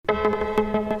Yeah.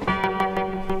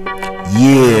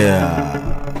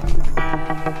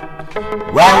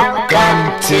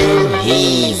 Welcome to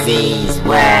Heezy's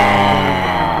World.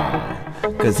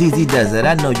 Cause Heezy does it,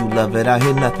 I know you love it. I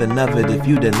hear nothing of it if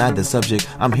you deny the subject.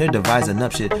 I'm here devising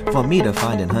up shit for me to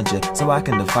find and hunt you, so I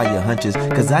can defy your hunches.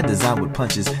 Cause I design with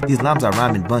punches, these lines I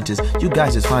rhyme in bunches. You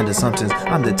guys just find assumptions,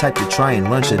 I'm the type to try and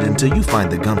run shit until you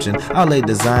find the gumption. I'll lay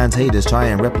designs, haters try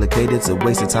and replicate it. It's a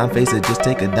waste of time, face it, just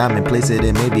take a dime and place it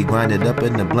and maybe grind it up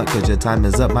in the blunt. Cause your time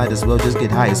is up, might as well just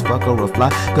get high as fuck or a fly.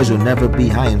 Cause you'll never be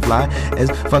high and fly as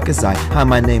fuck as I. Hi,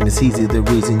 my name is Heezy, the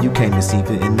reason you came to see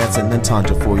it, and that's an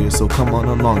entendre for you, so come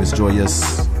on along, it's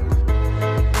joyous.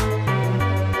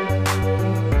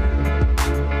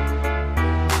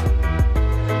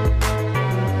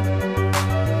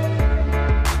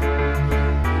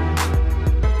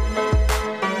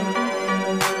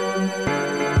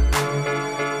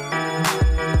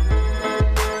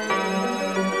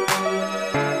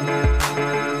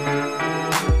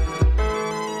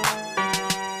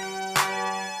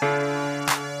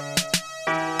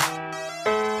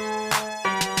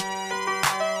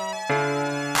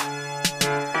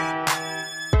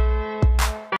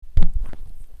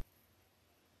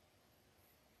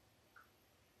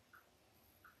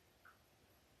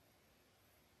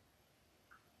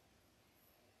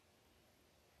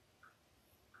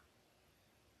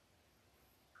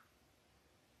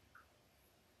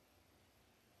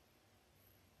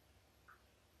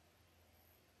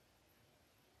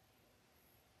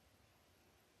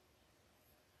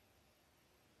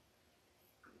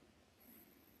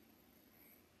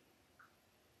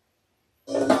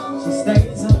 She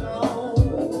stays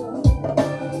alone,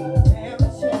 never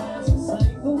shares a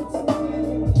single tear.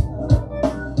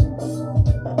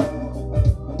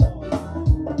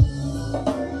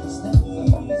 Stays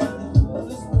in the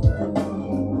coolest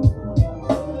room,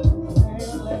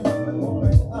 rarely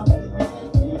pouring up the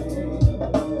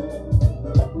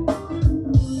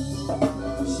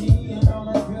she and all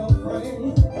her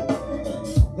girlfriends,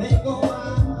 they go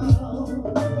out,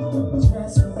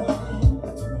 dress away.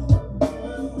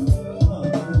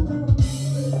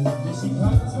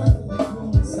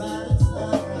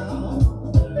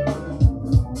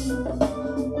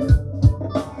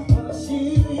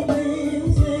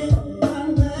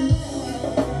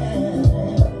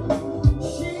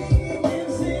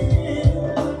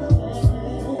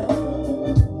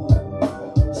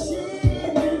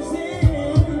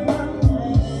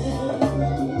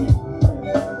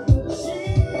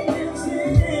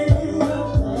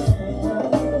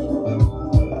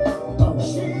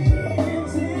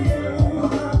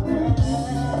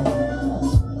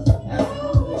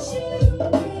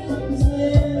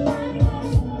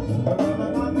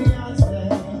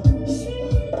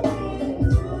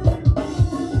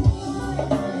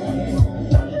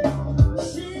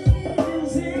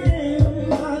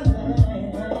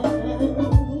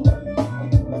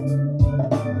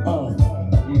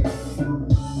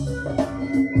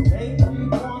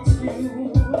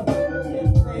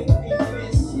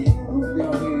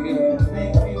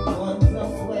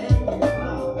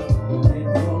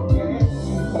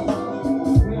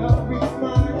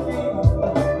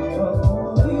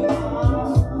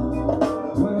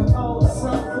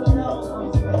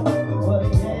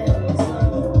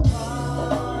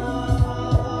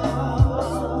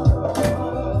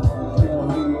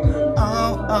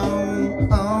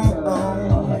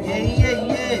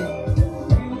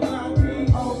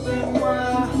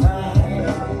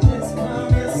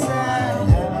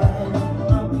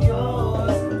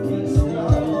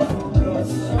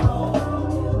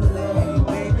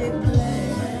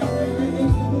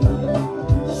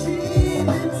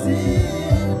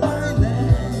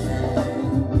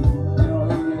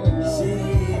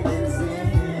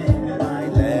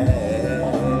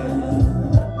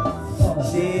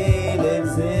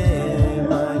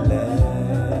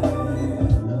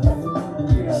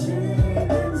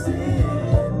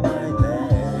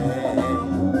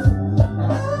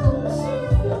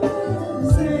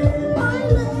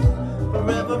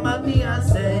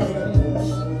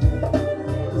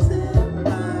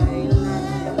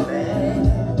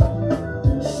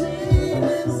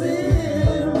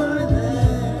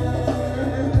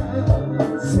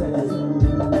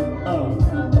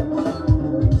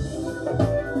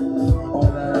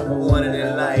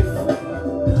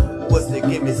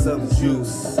 Some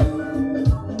juice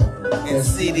and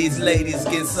see these ladies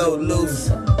get so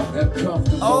loose.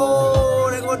 Oh,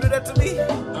 they gonna do that to me?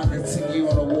 I can take you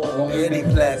on a walk on any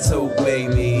plateau,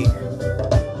 baby.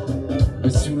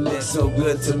 But you look so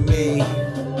good to me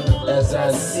as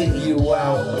I seek you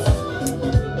out.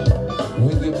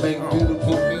 We can make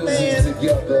beautiful music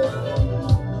together.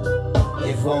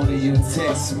 If only you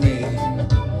text me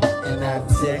and I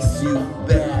text you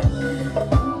back.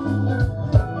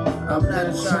 I'm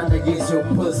not trying to get your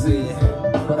pussy,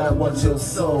 but I want your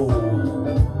soul,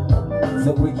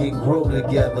 so we can grow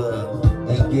together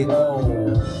and get old.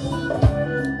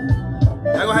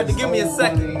 You're gonna have to give me a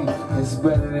second. It's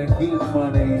better than good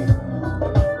money.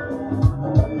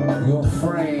 Your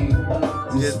frame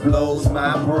Just blows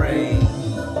my brain.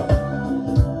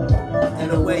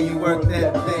 And the way you work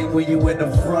that thing when you in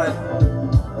the front,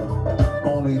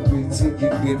 only big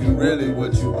ticket give you really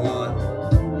what you want.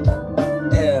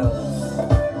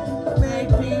 Make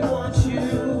me want you,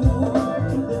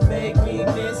 make me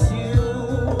miss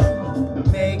you,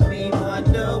 make me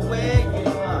wonder where you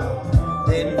are,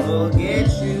 then forget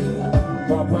you.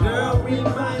 Girl,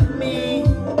 remind me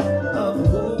of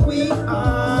who we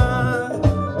are.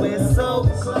 We're so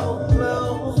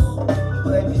close,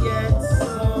 but yet so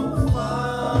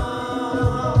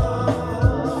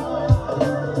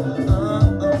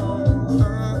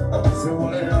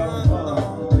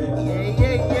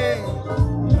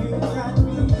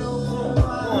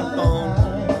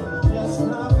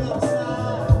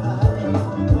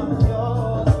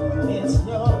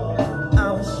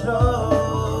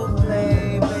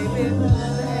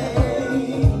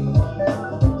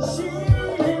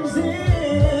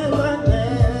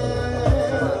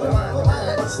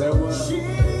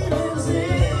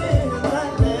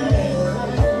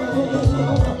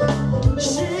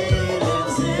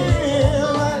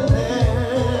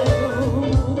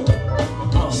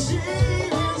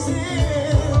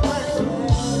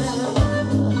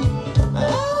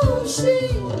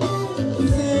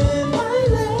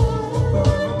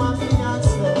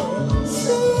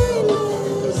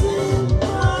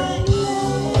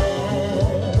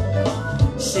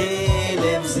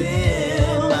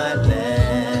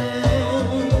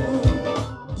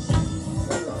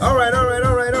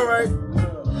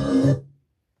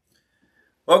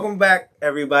welcome back,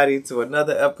 everybody, to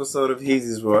another episode of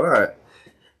Heezy's World. All right.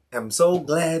 I'm so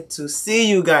glad to see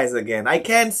you guys again. I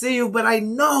can't see you, but I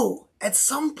know at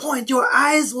some point your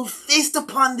eyes will feast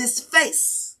upon this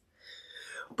face.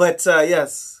 But,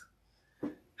 yes.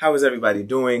 How is everybody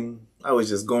doing? I was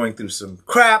just going through some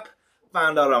crap.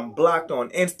 Found out I'm blocked on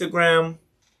Instagram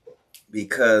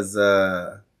because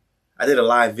I did a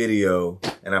live video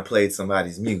and I played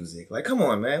somebody's music. Like, come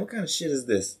on, man. What kind of shit is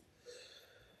this?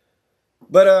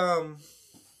 But,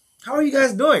 how are you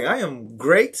guys doing? I am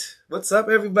great. What's up,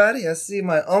 everybody? I see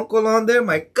my uncle on there,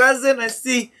 my cousin. I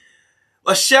see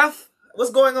a chef.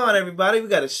 What's going on, everybody? We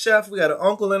got a chef, we got an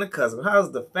uncle and a cousin.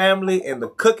 How's the family and the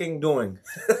cooking doing?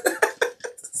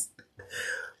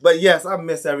 But yes, I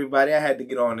miss everybody. I had to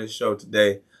get on this show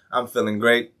today. I'm feeling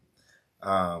great.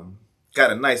 Got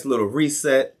a nice little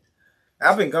reset.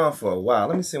 I've been gone for a while.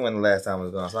 Let me see when the last time I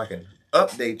was gone so I can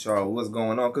update y'all what's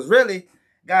going on. Because really,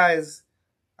 guys,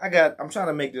 I'm trying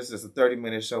to make this just a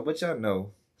 30-minute show, but y'all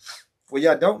know. Well,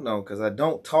 y'all don't know because I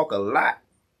don't talk a lot,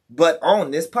 but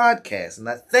on this podcast. And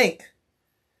I think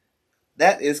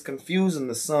that is confusing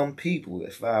to some people,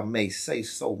 if I may say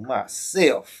so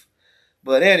myself.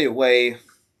 But anyway,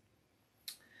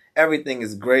 everything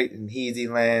is great in Heezy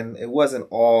Land. It wasn't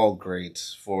all great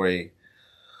for a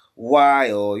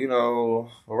while, you know.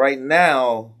 Right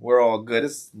now, we're all good.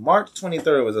 It's March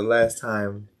 23rd was the last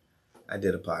time I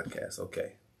did a podcast.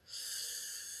 Okay.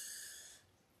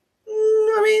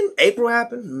 I mean, April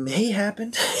happened, May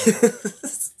happened.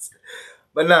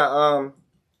 But nah,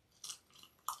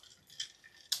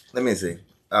 let me see.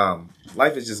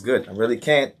 Life is just good. I really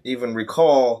can't even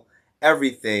recall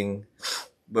everything,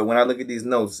 but when I look at these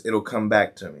notes, it'll come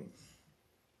back to me.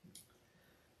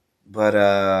 But I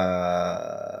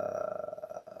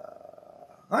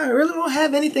really don't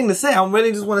have anything to say. I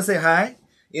really just want to say hi.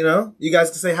 You know, you guys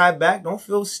can say hi back. Don't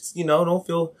feel, don't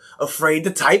feel afraid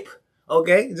to type.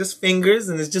 Okay, just fingers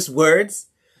and it's just words.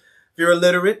 If you're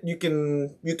illiterate, you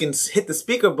can hit the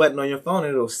speaker button on your phone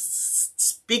and it'll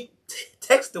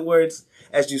text the words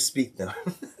as you speak them.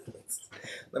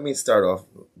 Let me start off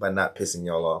by not pissing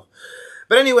y'all off.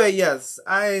 But anyway, yes,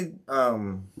 I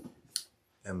am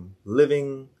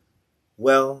living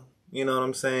well. You know what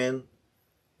I'm saying?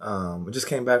 I just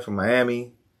came back from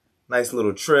Miami. Nice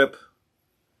little trip.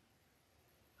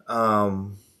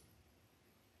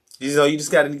 You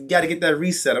just gotta get that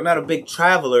reset. I'm not a big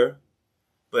traveler,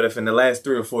 but if in the last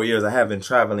 3 or 4 years I have been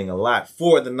traveling a lot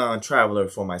for the non-traveler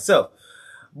for myself.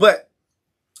 But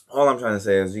all I'm trying to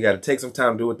say is you gotta take some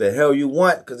time to do what the hell you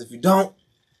want, because if you don't,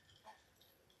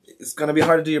 it's gonna be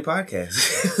hard to do your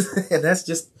podcast. And that's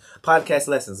just podcast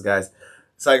lessons, guys.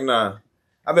 It's like, nah,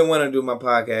 I've been wanting to do my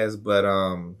podcast, but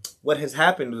what has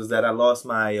happened was that I lost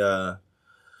my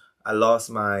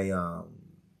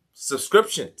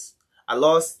subscriptions. I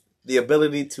lost the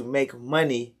ability to make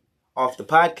money off the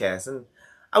podcast, and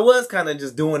I was kind of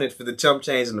just doing it for the chump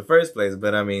change in the first place.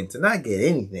 But I mean, to not get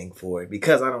anything for it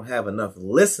because I don't have enough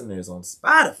listeners on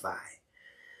Spotify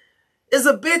is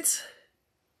a bit.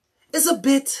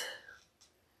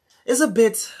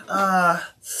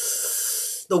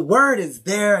 The word is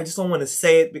there. I just don't want to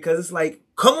say it because it's like,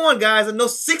 come on, guys. I know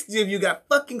 60 of you got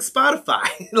fucking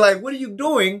Spotify. Like, what are you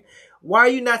doing? Why are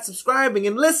you not subscribing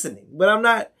and listening? But I'm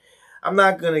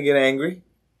not going to get angry.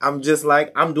 I'm just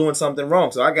like, I'm doing something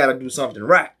wrong. So I got to do something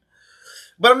right.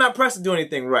 But I'm not pressed to do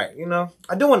anything right. You know,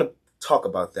 I do want to talk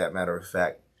about that, matter of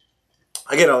fact.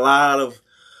 I get a lot of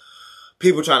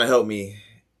people trying to help me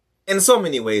in so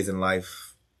many ways in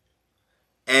life.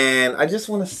 And I just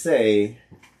want to say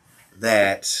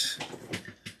that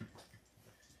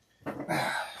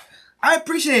I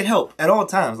appreciate help at all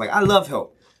times. Like, I love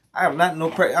help. I am not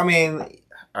I mean,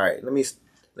 all right, let me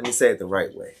say it the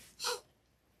right way.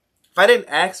 If I didn't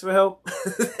ask for help,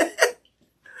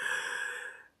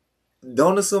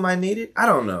 don't assume I need it. I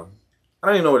don't know. I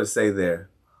don't even know what to say there.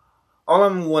 All I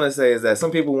want to say is that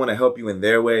some people want to help you in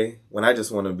their way when I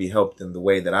just want to be helped in the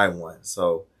way that I want.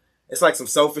 So it's like some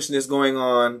selfishness going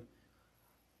on.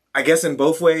 I guess in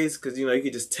both ways, because, you know, you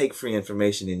could just take free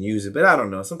information and use it. But I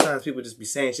don't know. Sometimes people just be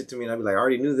saying shit to me and I'd be like, I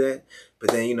already knew that.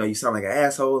 But then, you know, you sound like an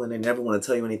asshole and they never want to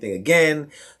tell you anything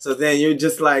again. So then you're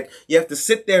just like, you have to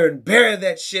sit there and bear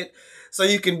that shit so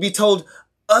you can be told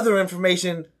other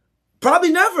information.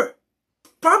 Probably never.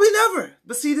 Probably never.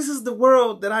 But see, this is the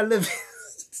world that I live in.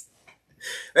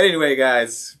 But anyway,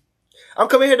 guys, I'm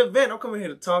coming here to vent. I'm coming here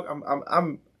to talk.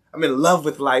 I'm in love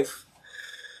with life.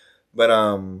 But,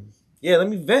 yeah, let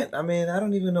me vent. I mean, I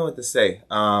don't even know what to say.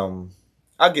 I'll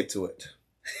get to it.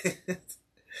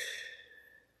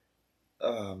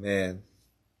 Oh, man.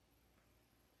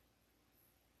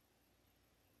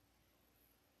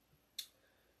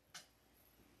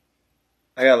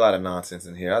 I got a lot of nonsense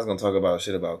in here. I was going to talk about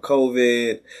shit about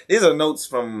COVID. These are notes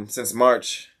from since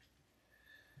March.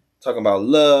 Talking about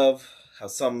love. How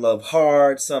some love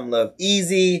hard, some love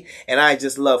easy, and I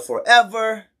just love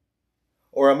forever.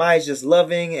 Or am I just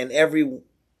loving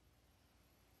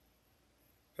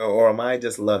or am I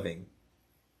just loving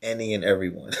any and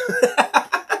everyone?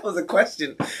 That was a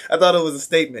question. I thought it was a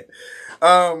statement.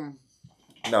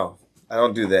 No, I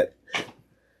don't do that.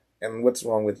 And what's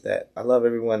wrong with that? I love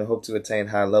everyone and hope to attain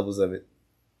high levels of it.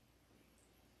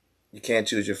 You can't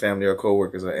choose your family or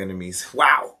coworkers or enemies.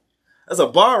 Wow. That's a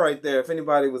bar right there if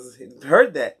anybody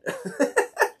heard that.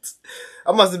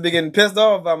 I must have been getting pissed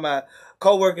off by my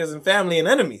co-workers and family and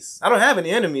enemies. I don't have any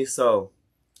enemies, so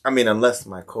I mean, unless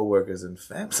my co-workers and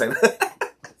family.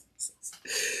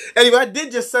 Anyway, I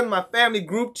did just send my family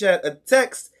group chat a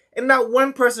text, and not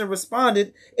one person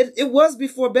responded. It was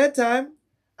before bedtime.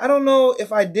 I don't know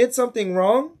if I did something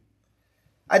wrong.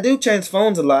 I do change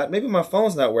phones a lot. Maybe my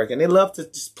phone's not working. They love to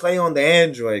just play on the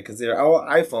Android because they're all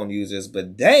iPhone users.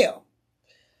 But damn,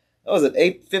 that was at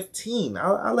 8:15.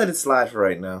 I'll let it slide for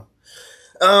right now.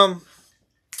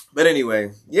 But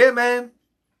anyway, yeah, man.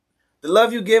 The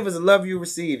love you give is the love you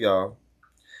receive, y'all.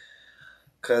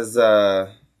 Because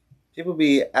people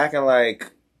be acting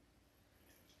like...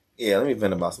 Yeah, let me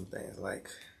vent about some things. Like,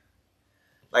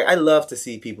 I love to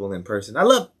see people in person. I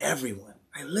love everyone.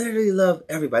 I literally love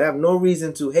everybody. I have no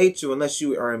reason to hate you unless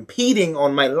you are impeding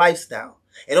on my lifestyle.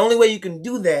 And the only way you can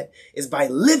do that is by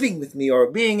living with me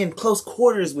or being in close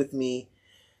quarters with me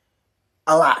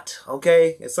a lot,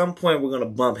 okay? At some point, we're going to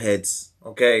bump heads,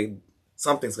 okay?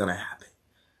 Something's going to happen.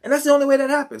 And that's the only way that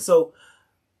happens. So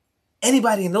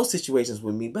anybody in those situations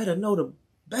with me better know to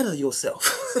better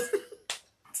yourself.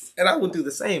 And I will do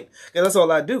the same. Because that's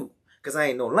all I do. Because I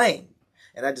ain't no lame.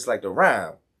 And I just like to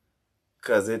rhyme.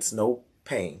 Because it's no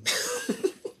pain.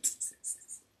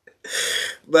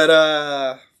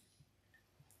 But,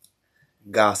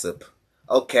 gossip.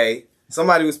 Okay.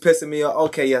 Somebody was pissing me off.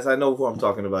 Okay, yes, I know who I'm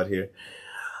talking about here.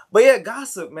 But yeah,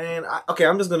 gossip, man. Okay,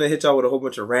 I'm just going to hit y'all with a whole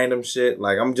bunch of random shit.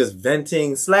 Like, I'm just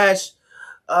venting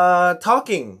 /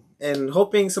 talking and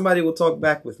hoping somebody will talk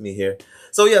back with me here.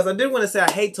 So yes, I did want to say I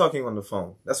hate talking on the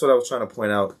phone. That's what I was trying to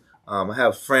point out. I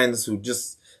have friends who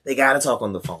they got to talk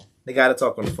on the phone. They got to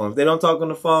talk on the phone. If they don't talk on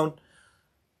the phone,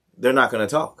 they're not going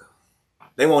to talk.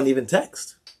 They won't even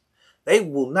text. They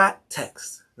will not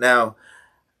text. Now,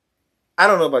 I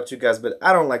don't know about you guys, but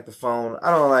I don't like the phone.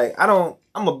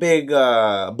 I'm a big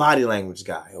body language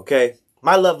guy, okay?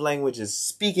 My love language is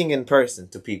speaking in person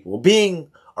to people,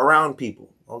 being around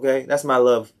people, okay? That's my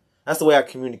love. That's the way I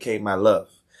communicate my love.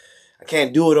 I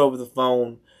can't do it over the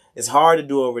phone. It's hard to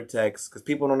do over text because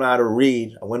people don't know how to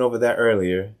read. I went over that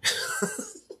earlier.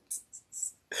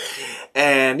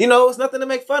 And, you know, it's nothing to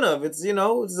make fun of. It's, you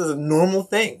know, it's a normal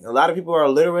thing. A lot of people are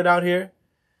illiterate out here.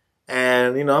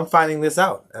 And, you know, I'm finding this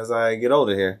out as I get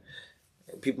older here.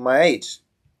 People my age.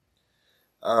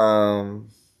 But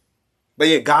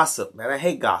yeah, gossip, man. I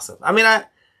hate gossip. I mean,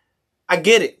 I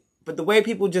get it. But the way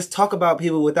people just talk about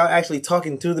people without actually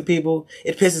talking to the people,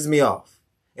 it pisses me off.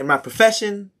 In my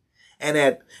profession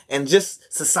and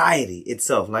just society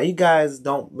itself. Now, you guys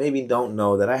maybe don't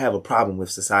know that I have a problem with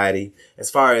society as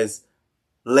far as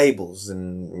labels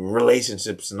and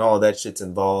relationships and all that shit's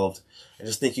involved. I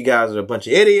just think you guys are a bunch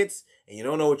of idiots and you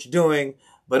don't know what you're doing.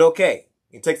 But okay,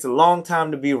 it takes a long time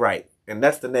to be right. And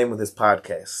that's the name of this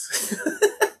podcast.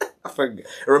 I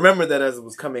remember that as it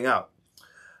was coming out.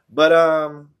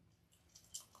 But,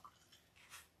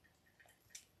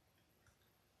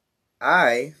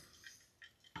 I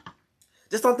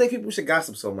just don't think people should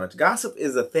gossip so much. Gossip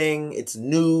is a thing. It's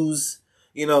news.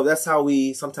 You know, that's how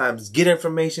we sometimes get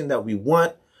information that we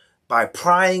want by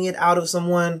prying it out of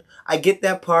someone. I get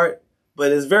that part,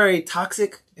 but it's very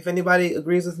toxic, if anybody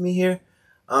agrees with me here.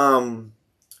 And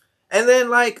then,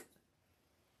 like,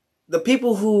 the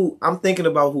people who I'm thinking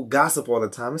about who gossip all the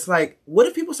time, it's like, what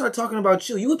if people start talking about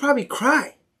you? You would probably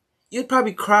cry. You'd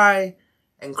probably cry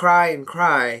and cry and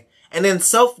cry and then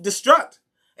self-destruct.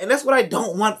 And that's what I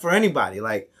don't want for anybody.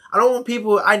 Like, I don't want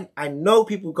people, I know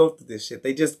people go through this shit.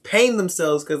 They just pain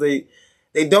themselves because they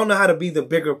don't know how to be the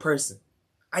bigger person.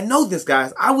 I know this,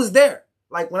 guys. I was there,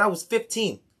 like when I was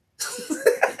 15.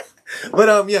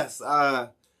 But yes,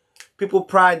 people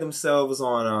pride themselves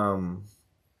on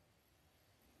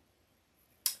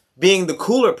being the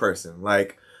cooler person,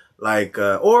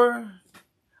 or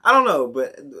I don't know,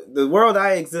 but the world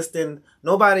I exist in,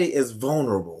 nobody is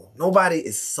vulnerable. Nobody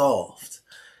is soft.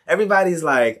 Everybody's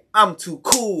like, I'm too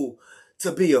cool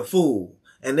to be a fool.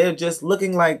 And they're just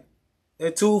looking like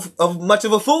they're too much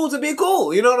of a fool to be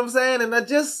cool. You know what I'm saying? And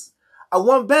I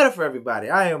want better for everybody.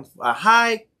 I'm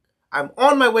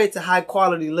on my way to high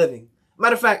quality living.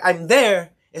 Matter of fact, I'm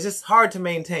there. It's just hard to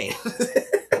maintain.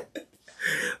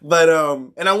 But,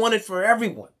 and I want it for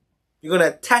everyone. You're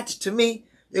going to attach to me.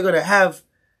 You're going to have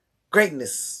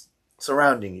greatness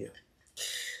surrounding you.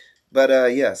 But,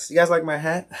 yes. You guys like my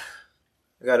hat?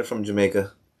 I got it from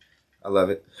Jamaica. I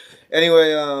love it. Anyway,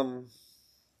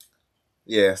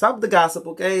 yeah, stop with the gossip,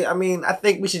 okay? I mean, I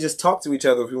think we should just talk to each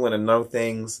other if we want to know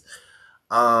things.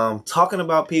 Talking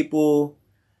about people.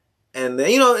 And,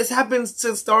 you know, it happens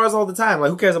to stars all the time. Like,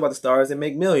 who cares about the stars? They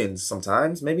make millions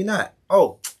sometimes. Maybe not.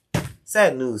 Oh,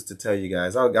 sad news to tell you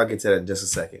guys. I'll get to that in just a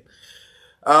second.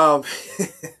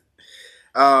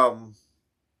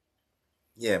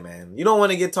 Yeah, man. You don't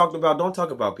want to get talked about. Don't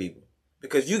talk about people.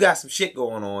 Because you got some shit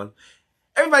going on.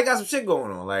 Everybody got some shit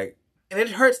going on. Like, and it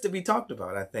hurts to be talked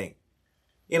about, I think.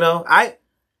 You know, I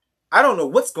don't know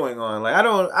what's going on. Like, I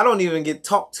don't even get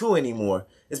talked to anymore.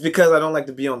 It's because I don't like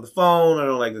to be on the phone. I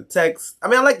don't like the text. I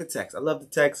mean, I like the text. I love the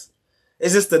text.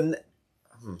 It's just let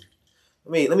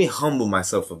me humble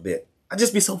myself a bit. I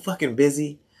just be so fucking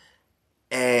busy.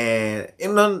 And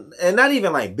not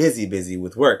even like busy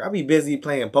with work. I be busy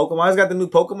playing Pokemon. I just got the new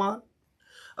Pokemon.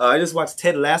 I just watched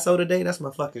Ted Lasso today. That's my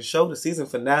fucking show. The season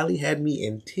finale had me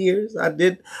in tears. I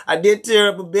did tear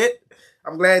up a bit.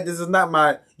 I'm glad this is not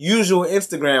my usual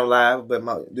Instagram live, but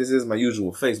this is my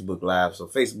usual Facebook live. So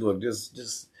Facebook,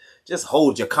 just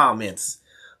hold your comments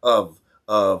of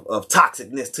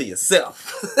toxicness to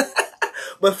yourself.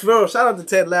 But for real, shout out to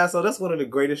Ted Lasso. That's one of the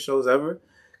greatest shows ever.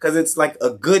 Because it's like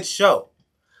a good show.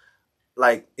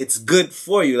 Like, it's good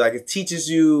for you. Like, it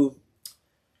teaches you.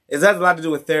 It has a lot to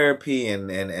do with therapy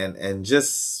and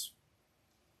just,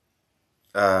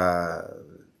 I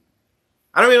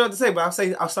don't even know what to say, but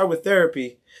I'll start with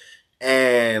therapy.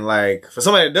 And like, for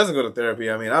somebody that doesn't go to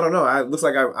therapy, I mean, I don't know. It looks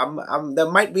like that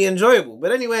might be enjoyable.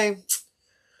 But anyway,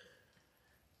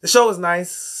 the show is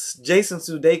nice. Jason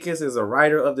Sudeikis is a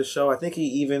writer of the show. I think he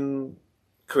even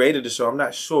created the show. I'm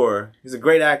not sure. He's a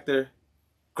great actor.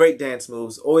 Great dance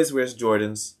moves. Always wears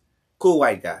Jordans. Cool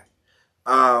white guy.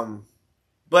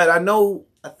 But I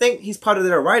think he's part of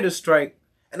their writer's strike.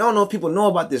 And I don't know if people know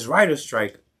about this writer's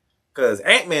strike. Because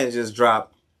Ant-Man just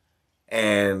dropped.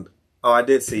 And, I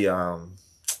did see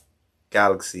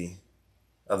Galaxy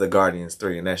of the Guardians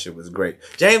 3. And that shit was great.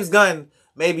 James Gunn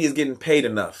maybe is getting paid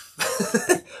enough.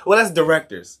 Well, that's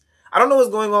directors. I don't know what's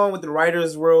going on with the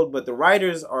writers' world. But the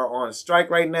writers are on strike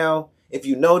right now. If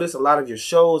you notice, a lot of your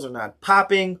shows are not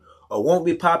popping. Or won't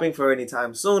be popping for any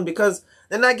time soon. Because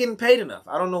they're not getting paid enough.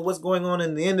 I don't know what's going on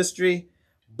in the industry,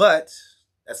 but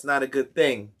that's not a good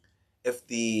thing if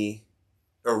the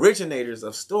originators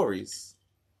of stories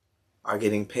are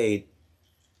getting paid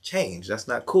change. That's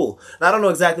not cool. And I don't know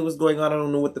exactly what's going on. I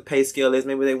don't know what the pay scale is.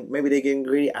 Maybe they're getting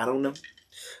greedy. I don't know.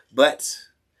 But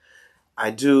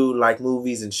I do like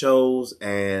movies and shows,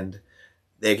 and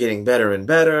they're getting better and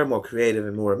better, more creative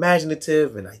and more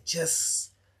imaginative. And I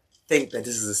just think that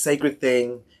this is a sacred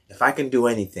thing. If I can do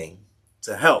anything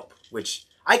to help, which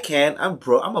I can,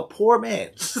 I'm a poor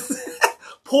man.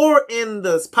 Poor in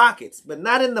the pockets, but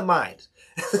not in the mind.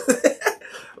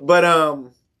 But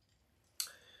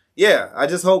yeah, I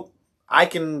just hope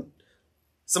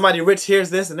somebody rich hears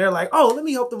this and they're like, oh, let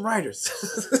me help them writers.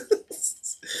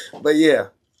 But yeah.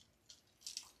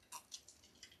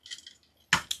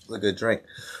 A good drink.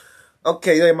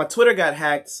 Okay, yeah, my Twitter got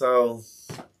hacked, so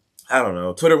I don't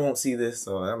know. Twitter won't see this,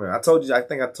 so I mean, I told you, I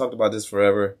think I talked about this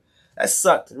forever. That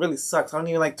sucked. It really sucks. I don't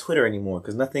even like Twitter anymore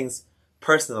because nothing's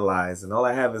personalized, and all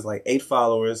I have is like 8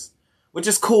 followers, which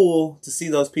is cool to see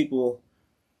those people,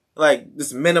 like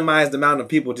this minimized amount of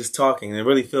people just talking. And it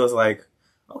really feels like,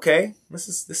 okay, this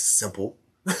is simple.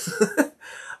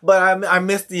 But I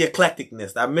miss the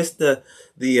eclecticness. I miss the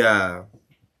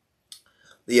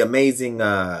amazing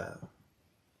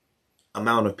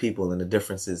amount of people and the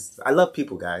differences. I love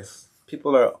people, guys.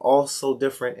 People are all so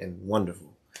different and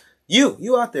wonderful.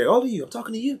 You out there, all of you, I'm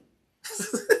talking to you.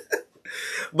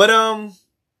 But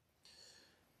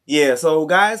yeah, so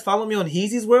guys, follow me on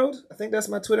Heezy's World. I think that's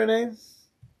my Twitter name.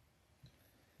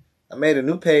 I made a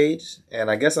new page,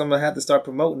 and I guess I'm gonna have to start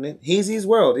promoting it. Heezy's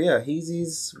World, yeah,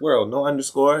 Heezy's World, no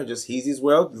underscore, just Heezy's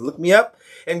World. Look me up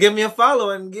and give me a follow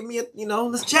and give me a,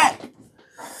 let's chat.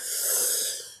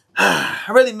 I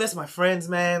really miss my friends,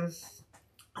 man.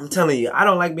 I'm telling you, I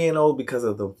don't like being old because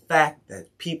of the fact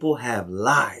that people have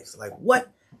lives. Like,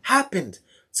 what happened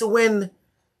to when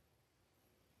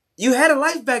you had a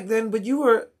life back then, but you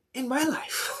were in my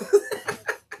life?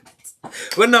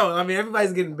 But no, I mean,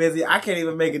 everybody's getting busy. I can't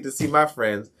even make it to see my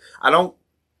friends. I don't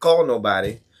call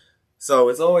nobody. So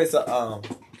it's always, I don't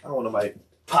want nobody to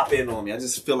pop in on me. I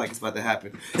just feel like it's about to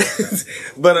happen.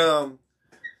 But,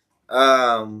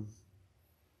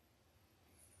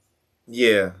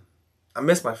 yeah. I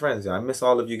miss my friends, y'all. I miss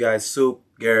all of you guys. Soup,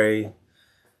 Gary,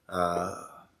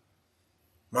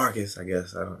 Marcus, I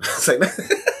guess. I don't know. It's like,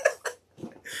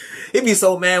 he'd be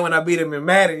so mad when I beat him in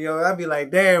Madden, yo. I'd be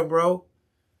like, damn, bro.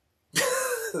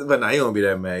 But nah, he don't be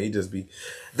that mad. He just be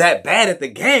that bad at the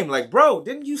game. Like, bro,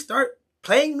 didn't you start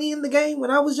playing me in the game when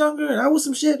I was younger and I was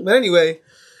some shit? But anyway,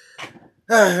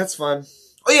 that's fun.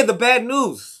 Oh yeah, the bad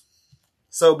news.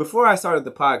 So before I started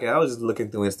the podcast, I was just looking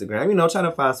through Instagram, trying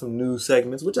to find some news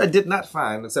segments, which I did not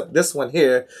find, except this one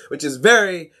here, which is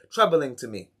very troubling to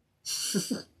me.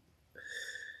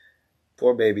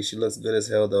 Poor baby. She looks good as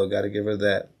hell, though. Gotta give her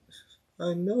that.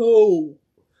 I know.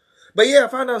 But yeah, I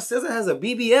found out SZA has a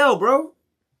BBL, bro.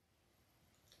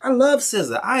 I love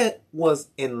SZA. I was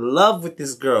in love with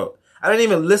this girl. I didn't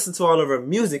even listen to all of her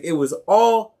music. It was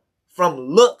all from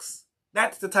looks.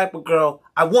 That's the type of girl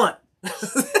I want.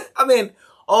 I mean,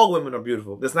 all women are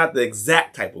beautiful. That's not the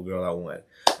exact type of girl I want.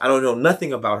 I don't know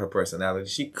nothing about her personality.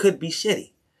 She could be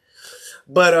shitty.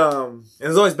 But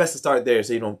it's always best to start there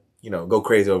so you don't, go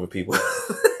crazy over people.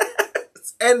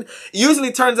 And it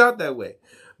usually turns out that way.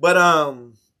 But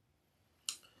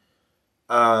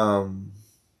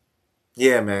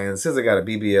yeah, man, SZA got a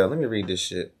BBL. Let me read this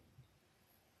shit.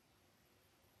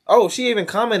 Oh, she even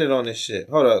commented on this shit.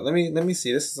 Hold up, let me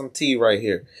see. This is some tea right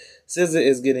here. SZA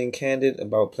is getting candid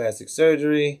about plastic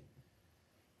surgery.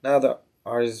 Now the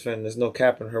artist's friend, there's no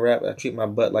cap in her rap. I treat my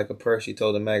butt like a purse. She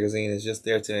told the magazine it's just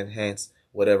there to enhance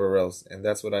whatever else, and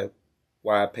that's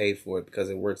why I paid for it, because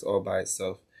it works all by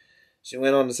itself. She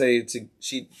went on to say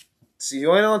She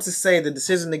went on to say the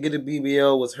decision to get a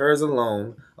BBL was hers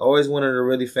alone. I always wanted a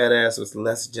really fat ass with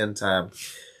less gym time.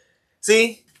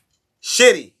 See?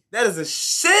 Shitty. That is a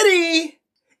shitty.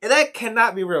 And that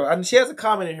cannot be real. I mean, she has a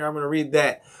comment in here. I'm going to read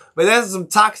that. But that is some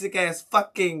toxic ass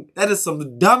that is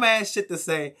some dumb ass shit to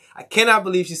say. I cannot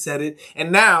believe she said it.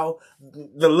 And now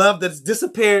the love that's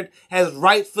disappeared has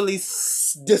rightfully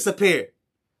disappeared.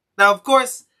 Now, of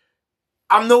course,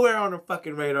 I'm nowhere on her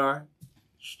fucking radar.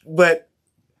 But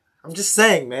I'm just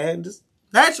saying, man. Just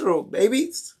natural,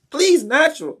 baby. Please,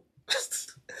 natural.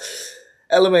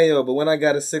 LMAO, but when I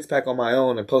got a six-pack on my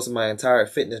own and posted my entire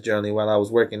fitness journey while I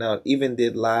was working out, even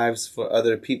did lives for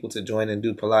other people to join and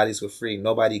do Pilates for free,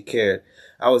 nobody cared.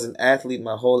 I was an athlete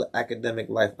my whole academic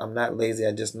life. I'm not lazy.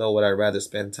 I just know what I'd rather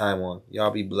spend time on.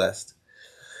 Y'all be blessed.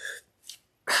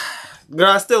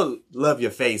 Girl, I still love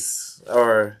your face.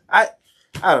 Or, I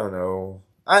don't know.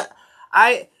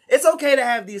 It's okay to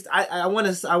have these. I want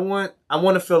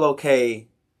to feel okay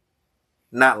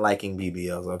not liking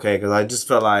BBLs, okay? Because I just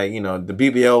felt like, you know, the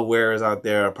BBL wearers out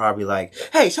there are probably like,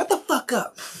 hey, shut the fuck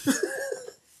up.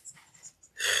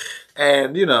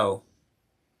 And, you know,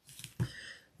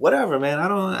 whatever, man. I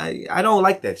don't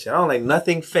like that shit. I don't like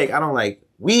nothing fake. I don't like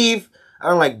weave. I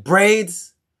don't like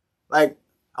braids. Like,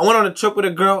 I went on a trip with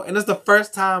a girl, and it's the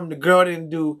first time the girl didn't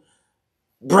do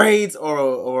braids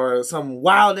or some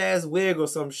wild ass wig or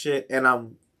some shit, and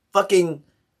I'm fucking,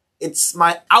 it's,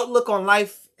 my outlook on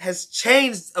life has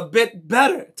changed a bit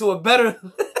better to a better.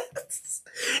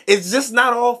 It's just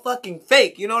not all fucking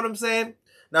fake. You know what I'm saying?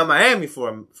 Now Miami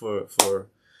for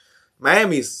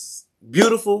Miami's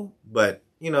beautiful, but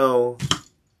you know,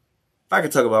 if I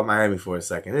could talk about Miami for a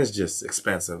second, it's just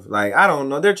expensive. Like, I don't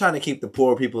know. They're trying to keep the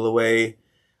poor people away,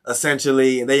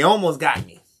 essentially. They almost got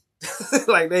me.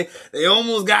 Like, they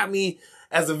almost got me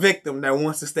as a victim that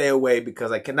wants to stay away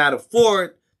because I cannot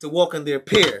afford to walk on their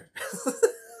pier.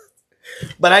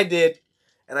 But I did,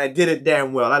 and I did it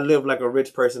damn well. I lived like a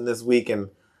rich person this week, and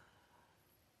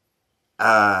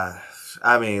I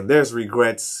mean, there's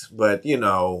regrets, but you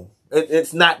know,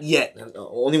 it's not yet.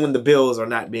 Only when the bills are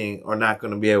not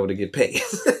going to be able to get paid.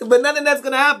 But none of that's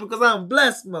going to happen because I'm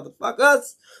blessed,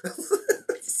 motherfuckers.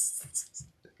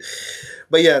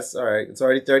 But yes, all right. It's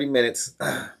already 30 minutes.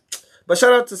 But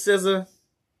shout out to SZA.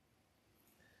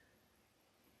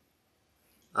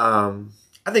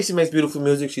 I think she makes beautiful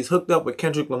music. She's hooked up with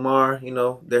Kendrick Lamar. You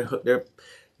know, they're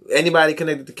anybody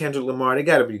connected to Kendrick Lamar, they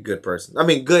got to be a good person. I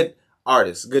mean, good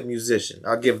artist, good musician.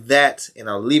 I'll give that, and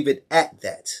I'll leave it at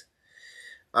that.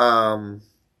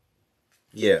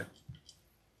 Yeah.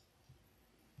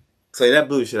 So that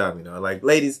blew the shit out of me, though. Like,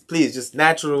 ladies, please, just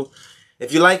natural.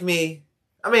 If you like me,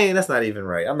 I mean, that's not even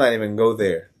right. I'm not even go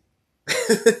there.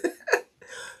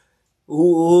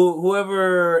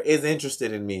 Whoever is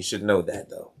interested in me should know that,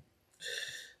 though.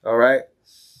 All right.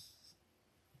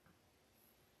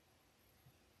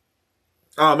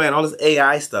 Oh man, all this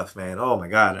AI stuff, man. Oh my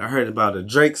God, I heard about a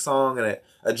Drake song and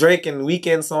a Drake and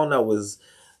Weeknd song that was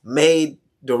made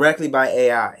directly by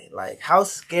AI. Like, how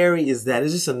scary is that?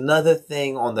 It's just another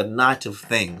thing on the notch of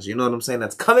things. You know what I'm saying?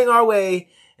 That's coming our way,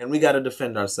 and we got to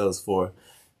defend ourselves for.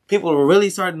 People are really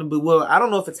starting to be, well, I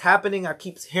don't know if it's happening. I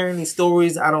keep hearing these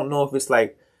stories. I don't know if it's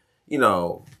like, you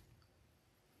know,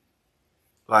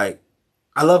 like,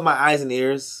 I love my eyes and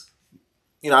ears.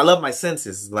 You know, I love my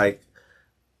senses. Like,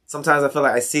 sometimes I feel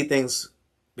like I see things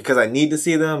because I need to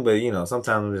see them, but, you know,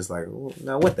 sometimes I'm just like,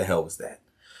 now what the hell was that?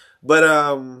 But,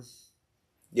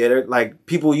 yeah, they're like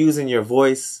people using your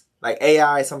voice, like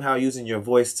AI somehow using your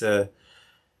voice to,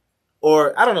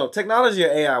 or I don't know, technology or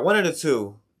AI, one of the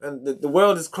two. And the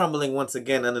world is crumbling once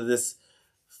again under this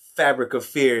fabric of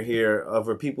fear here of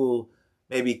where people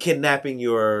maybe kidnapping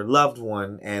your loved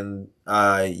one and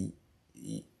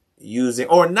using,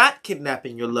 or not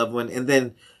kidnapping your loved one and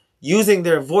then using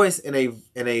their voice in a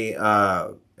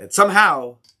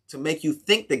somehow to make you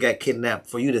think they got kidnapped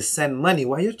for you to send money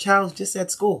while your child's just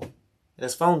at school and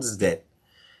his phone is dead.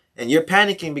 And you're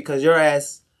panicking because your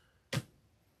ass,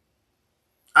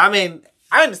 I mean,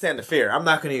 I understand the fear. I'm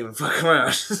not going to even fuck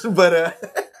around. But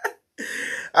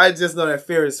I just know that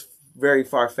fear is very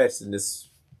far-fetched in this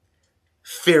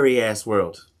fairy-ass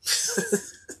world.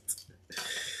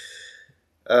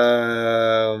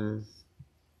 I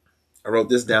wrote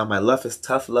this down. My love is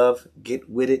tough love. Get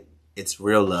with it. It's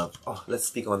real love. Oh, let's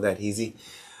speak on that, Easy.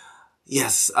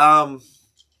 Yes.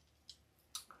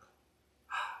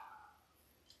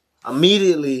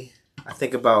 Immediately, I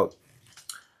think about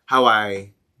how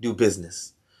I do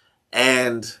business.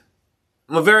 And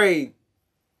I'm a very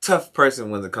tough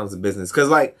person when it comes to business. Because,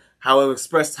 like, how I've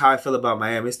expressed how I feel about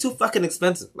Miami, it's too fucking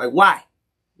expensive. Like, why?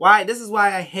 Why? This is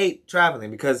why I hate traveling.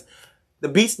 Because the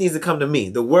beach needs to come to me.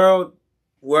 The world,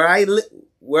 where I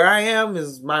am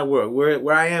is my world.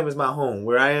 Where I am is my home.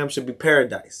 Where I am should be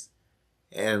paradise.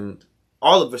 And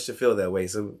all of us should feel that way.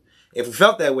 So if we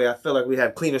felt that way, I feel like we'd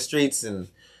have cleaner streets and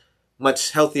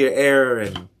much healthier air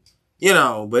and, you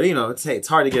know, but, you know, it's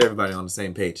hard to get everybody on the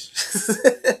same page.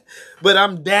 But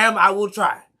I will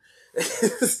try.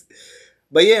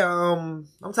 But yeah, I'm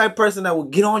the type of person that will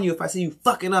get on you if I see you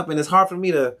fucking up, and it's hard for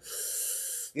me to,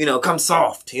 you know, come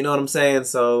soft. You know what I'm saying?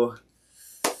 So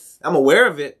I'm aware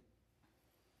of it,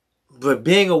 but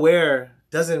being aware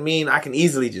doesn't mean I can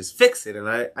easily just fix it. And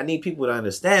I need people to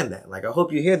understand that. Like, I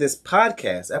hope you hear this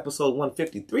podcast, episode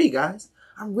 153, guys.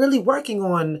 I'm really working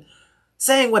on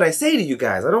saying what I say to you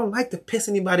guys. I don't like to piss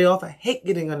anybody off. I hate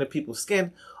getting under people's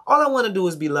skin. All I want to do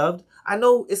is be loved. I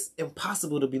know it's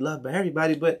impossible to be loved by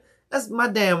everybody, but that's my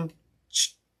damn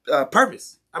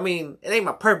purpose. I mean, it ain't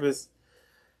my purpose.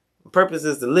 My purpose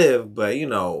is to live, but, you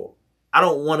know, I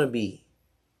want to be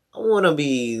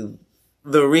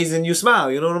the reason you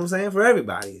smile. You know what I'm saying? For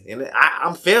everybody. And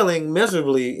I'm failing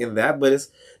miserably in that, but it's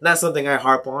not something I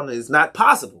harp on. It's not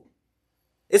possible.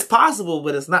 It's possible,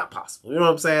 but it's not possible. You know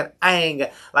what I'm saying? I ain't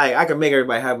got, like, I can make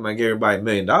everybody happy by giving everybody $1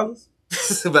 million,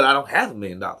 but I don't have $1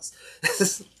 million.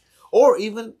 Or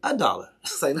even $1.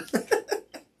 It's like,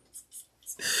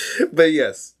 but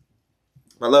yes,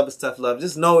 my love is tough love.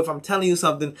 Just know if I'm telling you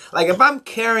something, like if I'm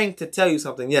caring to tell you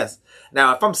something, yes.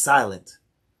 Now, if I'm silent,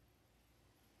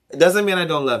 it doesn't mean I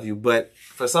don't love you, but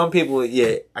for some people,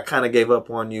 yeah, I kind of gave up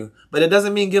on you. But it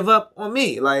doesn't mean give up on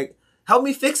me. Like, help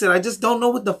me fix it. I just don't know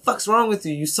what the fuck's wrong with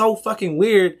you. You're so fucking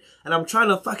weird, and I'm trying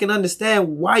to fucking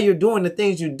understand why you're doing the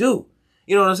things you do.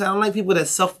 You know what I'm saying? I don't like people that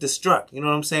self-destruct. You know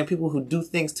what I'm saying? People who do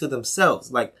things to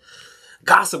themselves. Like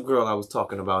Gossip Girl I was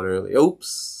talking about earlier.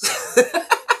 Oops.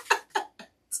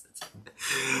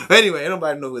 Anyway,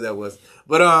 nobody know who that was.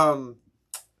 But,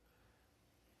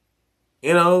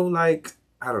 you know, like,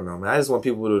 I don't know, man. I just want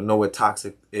people to know what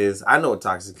toxic is. I know what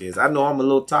toxic is. I know I'm a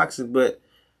little toxic, but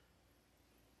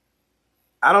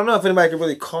I don't know if anybody can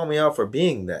really call me out for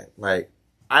being that. Like,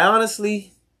 I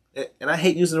honestly, and I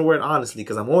hate using the word honestly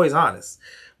because I'm always honest,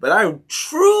 but I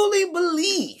truly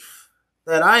believe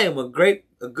that I am a good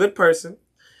person,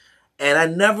 and I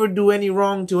never do any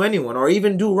wrong to anyone or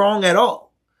even do wrong at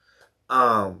all.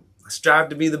 I strive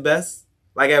to be the best.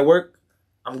 Like at work,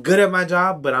 I'm good at my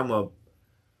job, but I'm a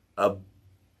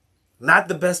not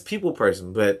the best people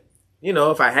person. But, you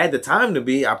know, if I had the time to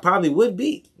be, I probably would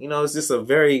be. You know, it's just a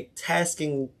very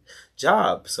tasking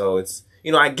job. So it's,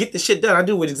 you know, I get the shit done. I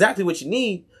do exactly what you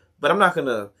need, but I'm not going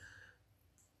to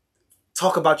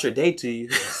talk about your day to you.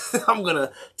 I'm going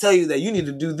to tell you that you need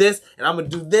to do this, and I'm going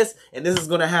to do this, and this is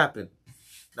going to happen.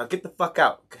 Now get the fuck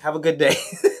out. Have a good day.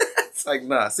 It's like,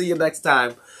 nah, see you next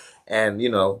time. And, you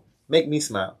know, make me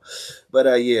smile.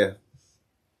 But, yeah.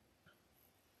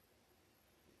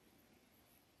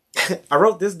 I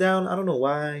wrote this down. I don't know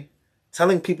why.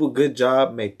 Telling people good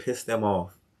job may piss them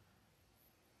off.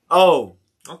 Oh,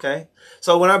 okay.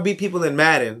 So when I beat people in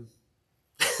Madden,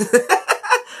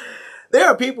 there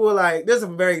are people like, there's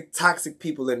some very toxic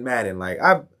people in Madden. Like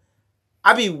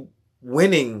I be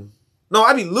winning. No,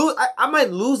 I might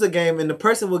lose a game and the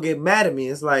person will get mad at me.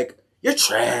 It's like, you're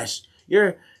trash.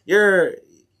 You're,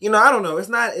 you know, I don't know.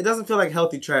 It doesn't feel like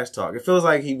healthy trash talk. It feels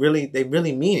like they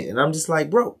really mean it. And I'm just like,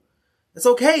 bro, it's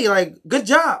okay. Like, good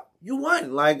job. You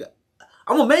won. Like,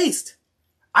 I'm amazed.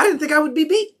 I didn't think I would be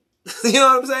beat. You know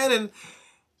what I'm saying? And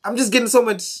I'm just getting so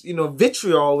much, you know,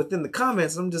 vitriol within the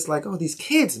comments. I'm just like, oh, these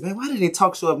kids, man, why do they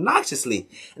talk so obnoxiously?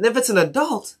 And if it's an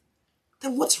adult,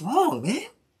 then what's wrong, man?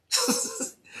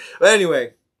 But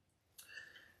anyway,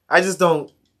 I just don't,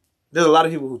 there's a lot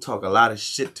of people who talk a lot of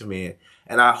shit to me.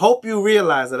 And I hope you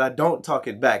realize that I don't talk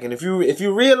it back. And if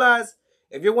you realize,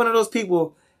 if you're one of those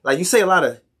people, like you say a lot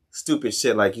of stupid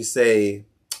shit, like you say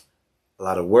a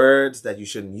lot of words that you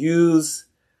shouldn't use.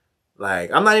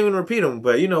 Like, I'm not even gonna repeat them,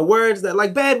 but you know, words that,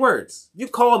 like bad words. You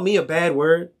call me a bad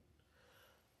word,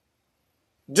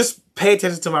 just pay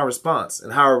attention to my response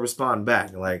and how I respond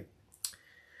back. Like,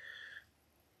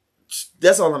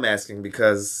 that's all I'm asking,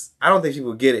 because I don't think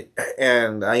people get it.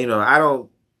 And, you know, I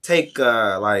don't take,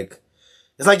 like,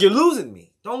 it's like you're losing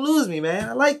me. Don't lose me, man.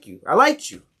 I like you. I liked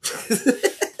you.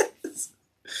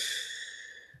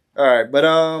 All right,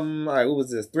 what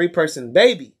was this? 3-person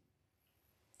baby.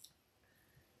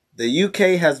 The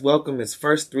UK has welcomed its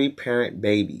first 3-parent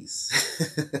babies.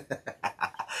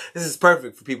 This is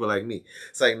perfect for people like me.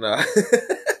 It's like, no.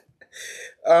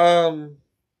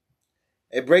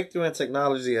 A breakthrough in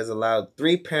technology has allowed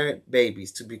 3-parent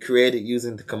babies to be created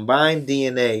using the combined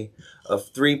DNA of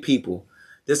 3 people.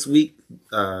 This week,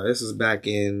 this is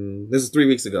 3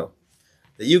 weeks ago.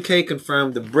 The UK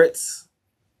confirmed the births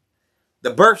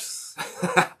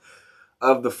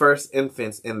of the first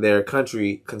infants in their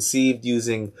country conceived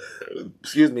using,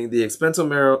 the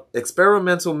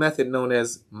experimental method known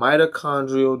as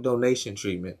mitochondrial donation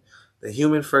treatment. The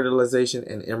Human Fertilization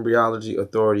and Embryology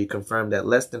Authority confirmed that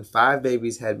less than 5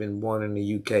 babies had been born in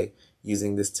the UK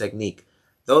using this technique.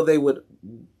 Though they would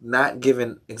not give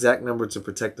an exact number to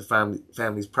protect the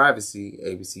family's privacy,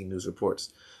 ABC News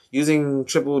reports. Using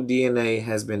triple DNA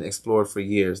has been explored for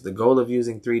years. The goal of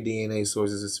using 3 DNA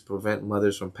sources is to prevent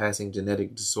mothers from passing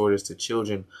genetic disorders to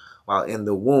children while in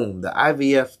the womb. The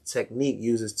IVF technique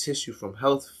uses tissue from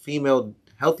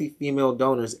healthy female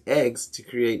donors' eggs to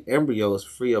create embryos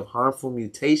free of harmful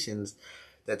mutations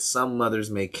that some mothers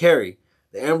may carry.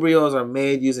 The embryos are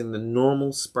made using the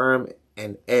normal sperm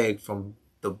and egg from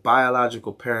the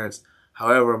biological parents.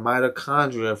 However,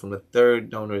 mitochondria from the third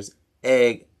donor's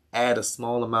egg add a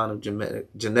small amount of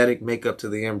genetic makeup to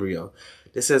the embryo.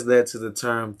 This has led to the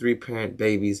term 3-parent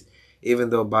babies even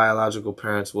though biological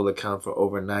parents will account for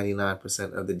over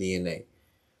 99% of the DNA.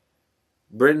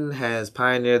 Britain has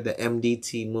pioneered the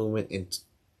MDT movement in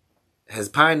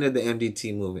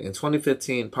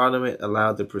 2015, Parliament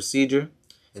allowed the procedure.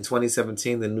 In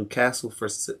 2017, the Newcastle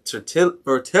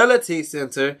Fertility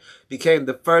Centre became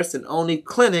the first and only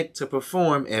clinic to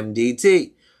perform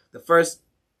MDT. The first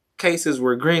cases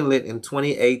were greenlit in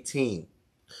 2018.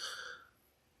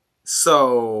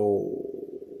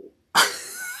 So,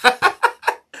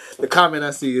 the comment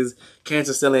I see is,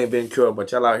 cancer still ain't been cured,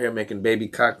 but y'all out here making baby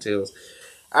cocktails.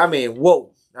 I mean,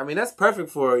 whoa. I mean, that's perfect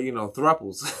for,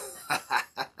 thruples.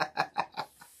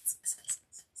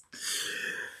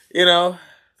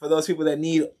 For those people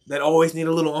that always need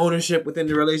a little ownership within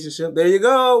the relationship, there you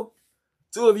go.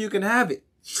 2 of you can have it.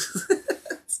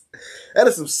 That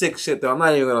is some sick shit, though. I'm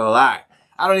not even going to lie.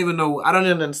 I don't even know. I don't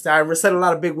even understand. I said a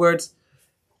lot of big words.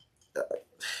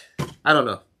 I don't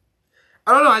know.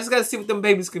 I just got to see what them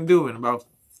babies can do in about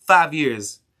 5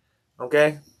 years.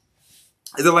 Okay?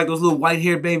 Is it like those little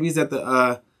white-haired babies that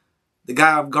the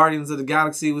guy of Guardians of the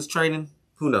Galaxy was training?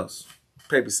 Who knows?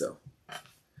 Maybe so.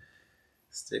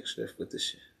 Stick shift with the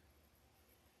shit.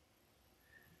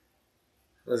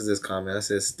 What is this comment? It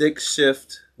says, stick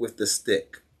shift with the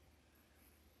stick.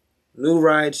 New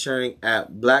ride-sharing app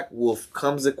Black Wolf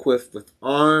comes equipped with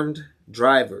armed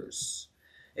drivers.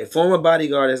 A former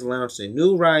bodyguard has launched a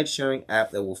new ride-sharing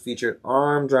app that will feature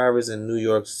armed drivers in New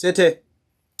York City.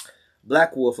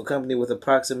 Black Wolf, a company with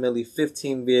approximately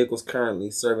 15 vehicles currently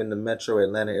serving the metro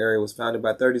Atlanta area, was founded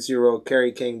by 32-year-old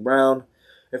Carrie King Brown,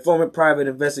 a former private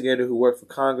investigator who worked for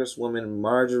Congresswoman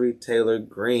Marjorie Taylor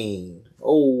Greene.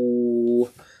 Oh,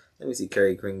 let me see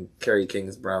Carrie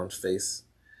King Brown's face.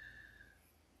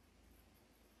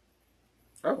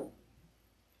 Oh.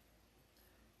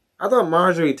 I thought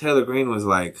Marjorie Taylor Greene was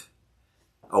like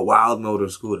a wild motor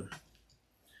scooter.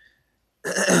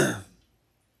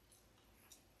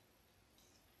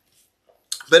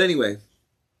 But anyway,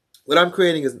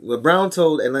 what Brown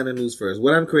told Atlanta News First,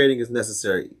 what I'm creating is a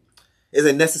necessary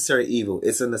evil.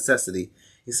 It's a necessity.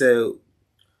 He said,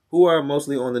 who are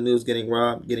mostly on the news getting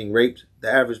robbed, getting raped? The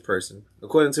average person.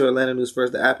 According to Atlanta News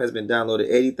First, the app has been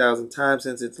downloaded 80,000 times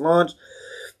since its launch.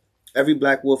 Every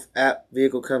Black Wolf app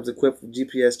vehicle comes equipped with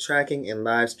GPS tracking and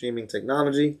live streaming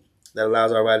technology that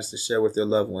allows our riders to share with their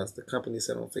loved ones. The company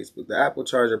said on Facebook, the app will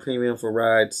charge a premium for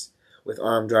rides with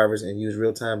armed drivers and use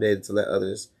real-time data to let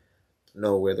others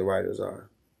know where the riders are.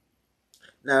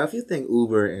 Now, if you think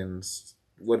Uber and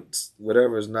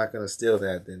whatever is not going to steal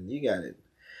that, then you got it.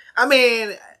 I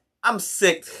mean, I'm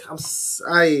sick.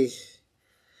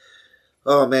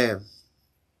 Oh, man.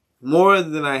 More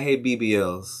than I hate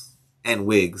BBLs and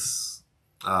wigs.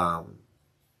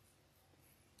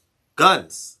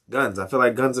 Guns. I feel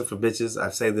like guns are for bitches.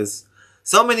 I've said this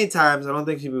so many times. I don't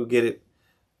think people get it.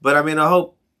 But, I mean, I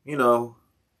hope, I don't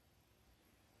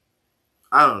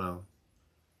know.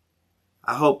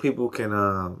 I hope people can,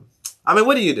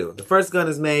 what do you do? The first gun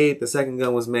is made. The second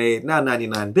gun was made. Now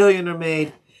 99 billion are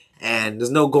made. And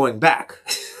there's no going back.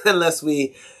 Unless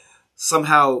we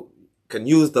somehow can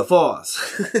use the force.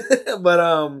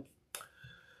 But,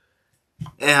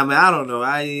 yeah, man, I don't know.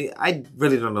 I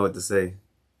really don't know what to say.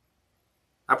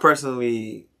 I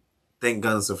personally think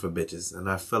guns are for bitches. And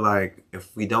I feel like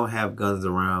if we don't have guns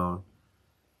around,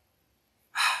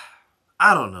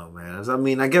 I don't know, man. I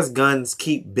mean, I guess guns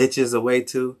keep bitches away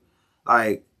too.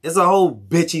 Like, it's a whole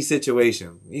bitchy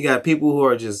situation. You got people who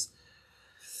are just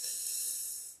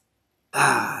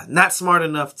not smart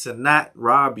enough to not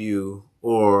rob you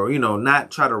or, not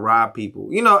try to rob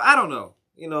people. I don't know.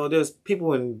 There's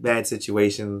people in bad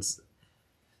situations.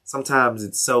 Sometimes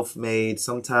it's self-made.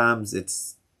 Sometimes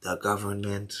it's the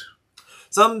government.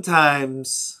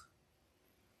 Sometimes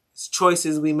it's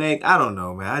choices we make. I don't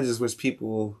know, man. I just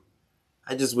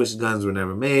wish guns were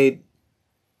never made.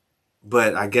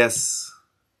 But I guess,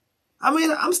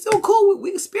 I'm still cool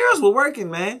with Spears were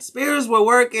working, man. Spears were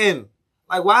working.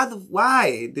 Like,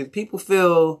 why did people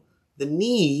feel the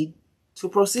need to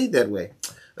proceed that way?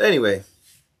 But anyway,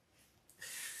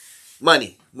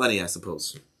 money, I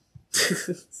suppose.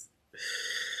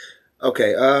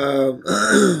 Okay.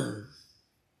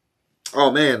 Oh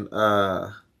man.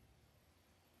 All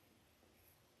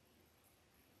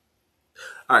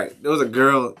right. There was a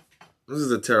girl. This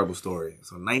is a terrible story.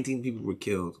 So 19 people were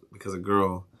killed because a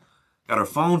girl got her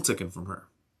phone taken from her.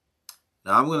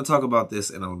 Now I'm going to talk about this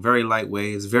in a very light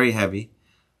way. It's very heavy.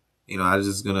 I'm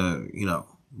just going to,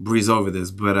 breeze over this.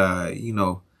 But,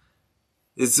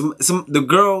 it's the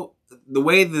girl, the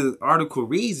way the article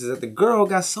reads is that the girl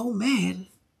got so mad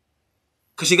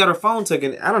because she got her phone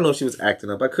taken. I don't know if she was acting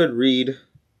up. I couldn't read.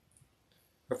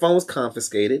 Her phone was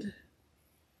confiscated.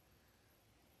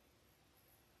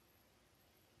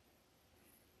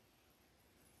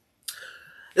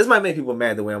 This might make people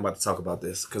mad the way I'm about to talk about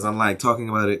this, because I'm like talking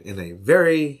about it in a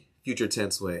very future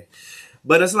tense way.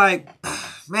 But it's like,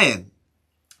 man,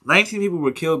 19 people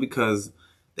were killed because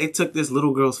they took this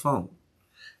little girl's phone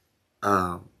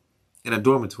in a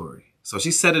dormitory. So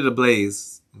she set it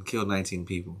ablaze and killed 19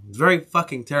 people. It's very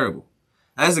fucking terrible.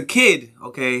 As a kid,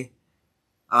 okay,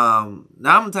 now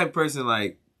I'm the type of person,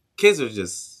 like, kids are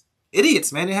just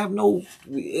idiots, man. They have no...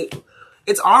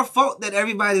 It's our fault that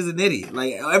everybody's an idiot.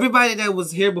 Like, everybody that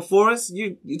was here before us,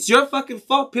 it's your fucking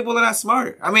fault. People are not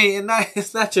smart. I mean,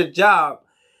 it's not your job.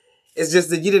 It's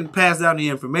just that you didn't pass down the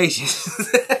information.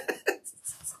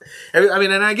 I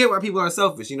mean, and I get why people are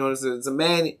selfish. You know, it's a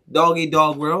man,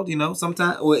 dog-eat-dog world, you know.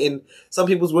 Sometimes, or in some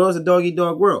people's world, it's a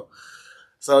dog-eat-dog world.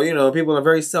 So, you know, people are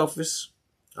very selfish.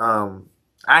 I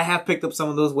have picked up some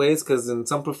of those ways, because in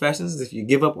some professions, if you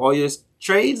give up all your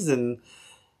trades, and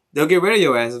they'll get rid of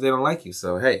your ass if they don't like you.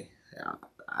 So, hey,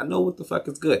 I know what the fuck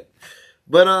is good.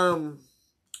 But,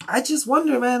 I just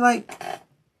wonder, man, like,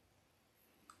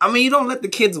 I mean, you don't let the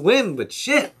kids win, but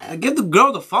shit, give the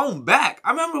girl the phone back.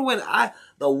 I remember when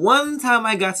the one time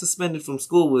I got suspended from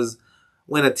school was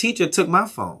when a teacher took my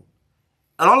phone.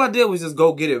 And all I did was just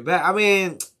go get it back. I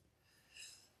mean,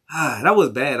 that was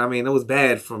bad. I mean, it was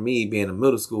bad for me being in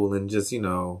middle school and just, you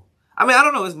know, I mean, I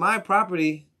don't know, it's my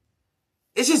property.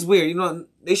 It's just weird, you know.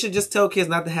 They should just tell kids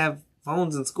not to have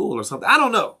phones in school or something. I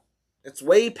don't know. It's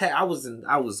way past.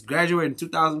 I was graduated in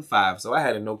 2005, so I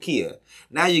had a Nokia.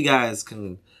 Now you guys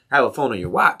can have a phone on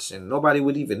your watch, and nobody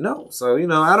would even know. So, you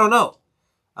know, I don't know.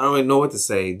 I don't really know what to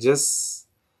say. Just,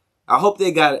 I hope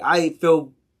they got it.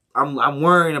 I'm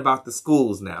worrying about the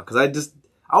schools now, because I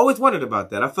always wondered about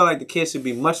that. I feel like the kids should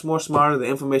be much more smarter. The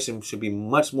information should be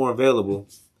much more available.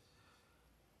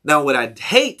 Now, what I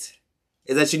hate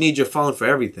is that you need your phone for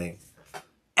everything.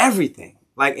 Everything.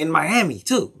 Like in Miami,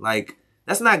 too. Like,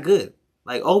 that's not good.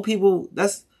 Like, old people,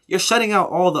 you're shutting out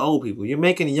all the old people. You're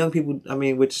making the young people, I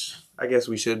mean, which I guess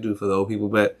we should do for the old people,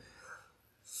 but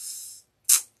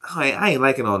I ain't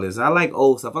liking all this. I like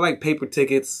old stuff. I like paper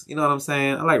tickets. You know what I'm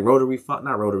saying? I like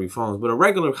not rotary phones, but a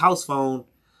regular house phone.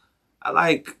 I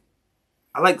like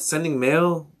sending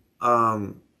mail.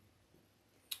 You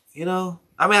know,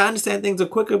 I mean, I understand things are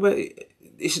quicker, but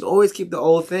you should always keep the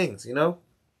old things, you know?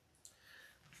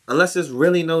 Unless there's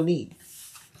really no need.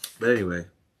 But anyway.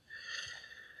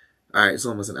 Alright, it's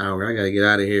almost an hour. I gotta get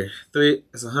out of here.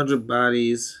 It's 100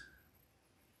 bodies.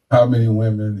 How many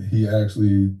women he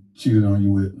actually cheated on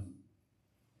you with?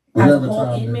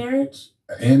 In marriage?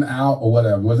 In, out, or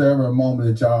whatever. Was there ever a moment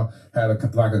that y'all had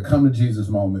a come to Jesus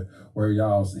moment where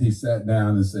he sat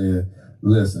down and said,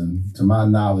 listen, to my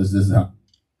knowledge, this is how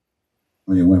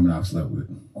many women I've slept with?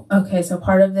 Okay, so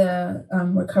part of the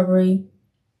recovery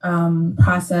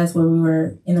process where we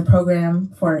were in the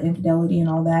program for infidelity and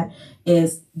all that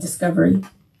is discovery.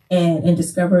 And in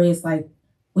discovery, it's like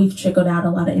we've trickled out a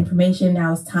lot of information.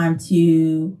 Now it's time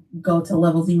to go to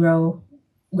level 0,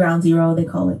 ground zero, they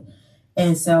call it.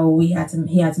 And so he had to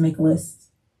make a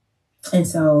list. And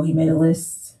so he made a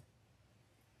list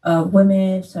of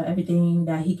women, so everything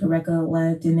that he could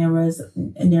recollect. And there was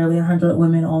nearly 100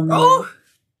 women on there. Oh!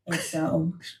 And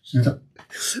so...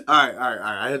 All right.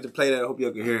 I had to play that. I hope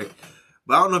y'all can hear it.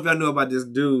 But I don't know if y'all know about this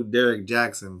dude, Derek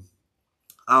Jackson.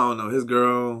 I don't know.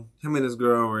 Him and his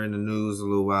girl were in the news a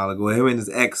little while ago. Him and his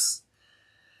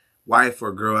ex-wife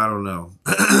or girl, I don't know.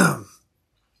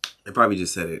 They probably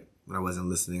just said it when I wasn't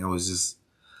listening. I was just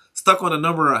stuck on the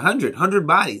number 100. 100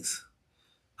 bodies.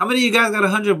 How many of you guys got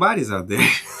 100 bodies out there?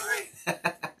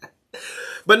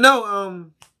 But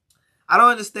no, I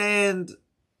don't understand.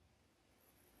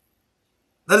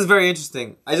 That is very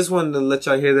interesting. I just wanted to let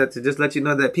y'all hear that, to just let you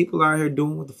know that people are out here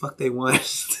doing what the fuck they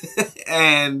want.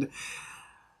 And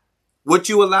what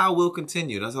you allow will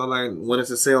continue. That's all I wanted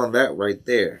to say on that right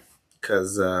there.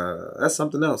 Because that's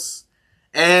something else.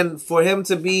 And for him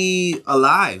to be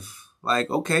alive, like,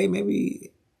 okay,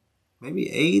 maybe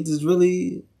AIDS is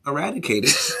really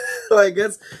eradicated. Like,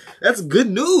 that's good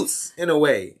news in a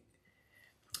way.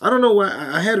 I don't know why.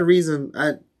 I had a reason.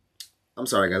 I'm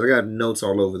sorry, guys. I got notes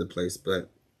all over the place, but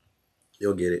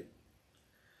you'll get it.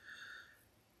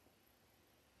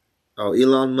 Oh,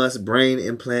 Elon Musk brain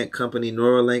implant company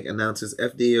Neuralink announces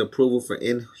FDA approval for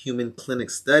in-human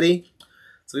clinic study.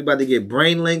 So we about to get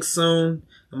Brainlink soon.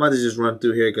 I'm about to just run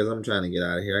through here because I'm trying to get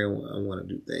out of here. I want to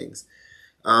do things.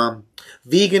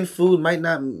 Vegan food might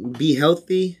not be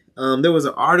healthy. There was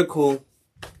an article.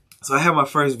 So I had my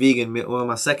first vegan meal, well,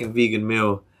 my second vegan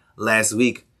meal last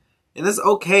week. And it's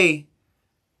okay.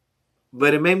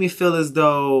 But it made me feel as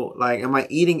though, like, am I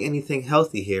eating anything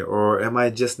healthy here? Or am I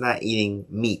just not eating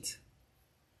meat?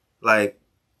 Like,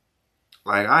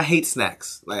 Like, I hate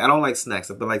snacks. Like, I don't like snacks.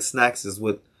 I feel like snacks is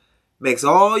what makes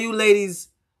all you ladies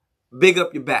big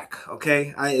up your back,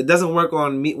 okay? It doesn't work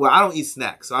on me. Well, I don't eat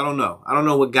snacks, so I don't know. I don't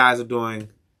know what guys are doing.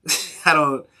 I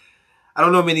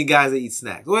don't know many guys that eat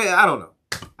snacks. Well, I don't know.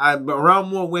 I'm around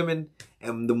more women,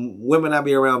 and the women I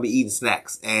be around be eating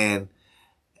snacks, and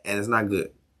it's not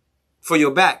good for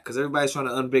your back, because everybody's trying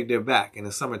to unbig their back in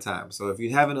the summertime. So if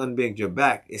you haven't unbigged your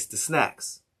back, it's the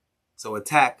snacks. So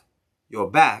attack your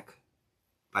back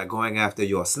by going after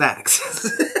your snacks.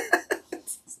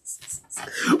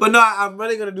 But no, I'm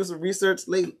really going to do some research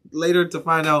later to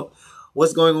find out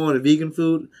what's going on with vegan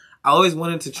food. I always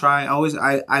wanted to try,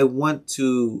 I want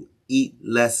to eat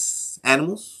less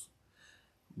animals,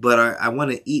 but I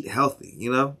want to eat healthy,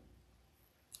 you know?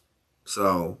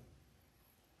 So,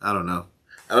 I don't know.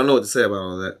 I don't know what to say about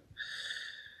all that.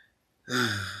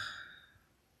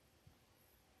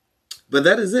 But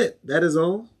that is it. That is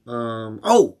all.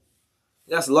 Oh,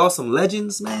 that's lost some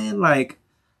legends, man. Like,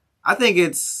 I think I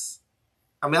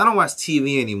don't watch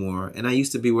TV anymore, and I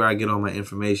used to be where I get all my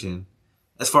information,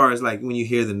 as far as like when you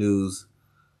hear the news.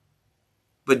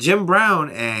 But Jim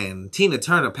Brown and Tina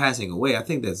Turner passing away, I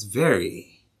think that's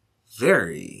very,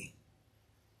 very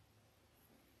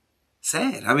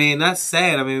sad. I mean, not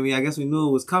sad. I mean, I guess we knew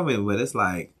it was coming, but it's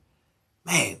like,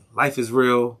 man, life is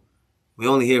real. We're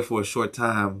only here for a short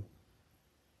time,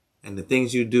 and the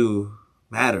things you do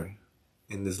matter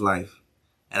in this life.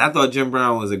 And I thought Jim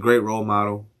Brown was a great role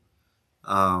model.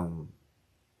 And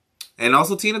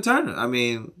also Tina Turner. I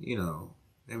mean, you know,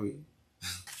 maybe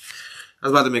I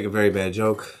was about to make a very bad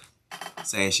joke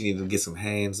saying she needed to get some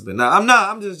hands, but no, I'm not.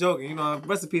 I'm just joking. You know,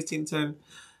 rest in peace, Tina Turner.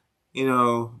 You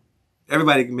know,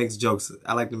 everybody makes jokes.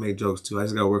 I like to make jokes too. I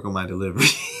just gotta work on my delivery.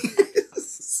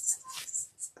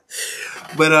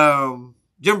 But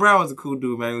Jim Brown was a cool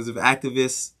dude, man. He was an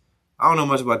activist. I don't know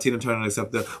much about Tina Turner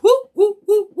except the woo woo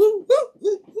woo woo woo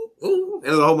woo woo.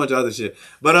 There's a whole bunch of other shit.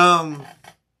 But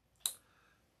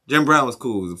Jim Brown was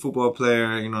cool. He was a football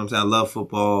player, you know what I'm saying? I love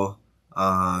football. He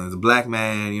was a black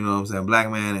man, you know what I'm saying? Black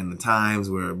man in the times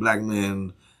where black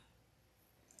men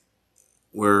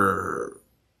were,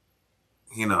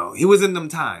 you know, he was in them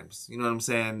times, you know what I'm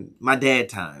saying? My dad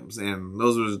times. And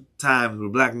those were times where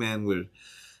black men were,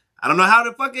 I don't know how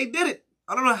the fuck they did it.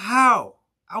 I don't know how.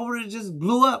 I would have just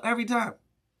blew up every time.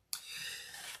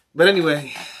 But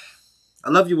anyway, I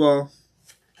love you all.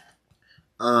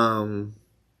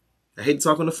 I hate to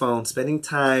talk on the phone. Spending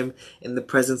time in the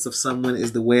presence of someone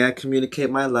is the way I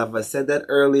communicate my love. I said that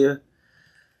earlier.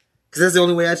 Because that's the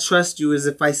only way I trust you is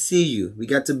if I see you. We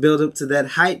got to build up to that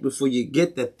height before you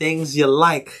get the things you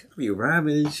like. I be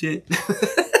rhyming and shit.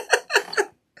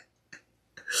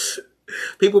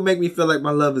 People make me feel like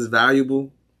my love is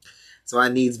valuable. So I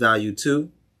needs value too.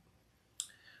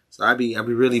 So I be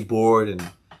really bored and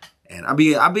I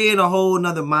be in a whole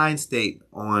nother mind state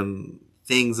on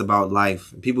things about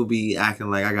life. And people be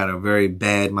acting like I got a very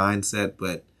bad mindset,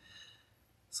 but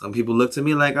some people look to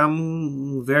me like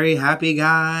I'm a very happy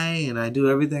guy and I do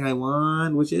everything I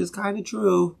want, which is kind of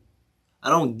true. I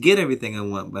don't get everything I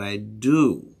want, but I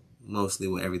do mostly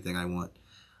with everything I want.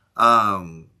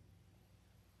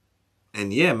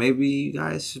 And yeah, maybe you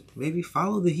guys should maybe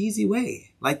follow the easy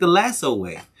way, like the Lasso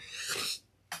way.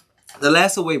 The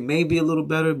Lasso way may be a little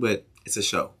better, but it's a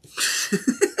show.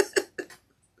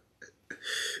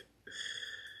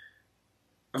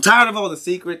 I'm tired of all the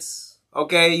secrets,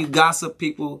 okay? You gossip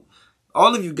people.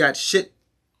 All of you got shit,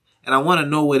 and I want to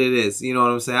know what it is. You know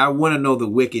what I'm saying? I want to know the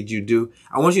wicked you do.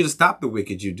 I want you to stop the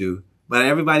wicked you do. But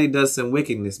everybody does some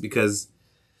wickedness because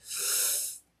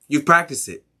you practice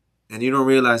it, and you don't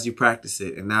realize you practice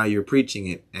it, and now you're preaching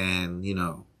it, and, you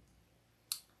know.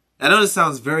 I know this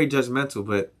sounds very judgmental,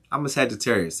 but I'm a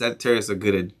Sagittarius. Sagittarius are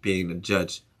good at being a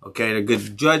judge, okay? They're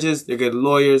good judges. They're good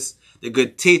lawyers. They're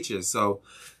good teachers, so...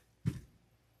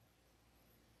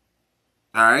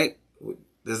 All right,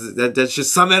 that should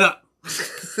sum it up.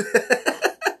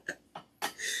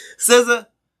 SZA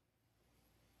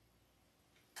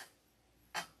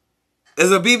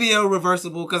is a BBL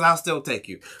reversible because I'll still take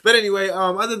you. But anyway,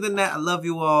 other than that, I love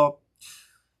you all.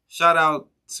 Shout out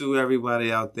to everybody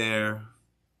out there.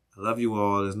 I love you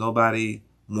all. There's nobody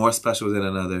more special than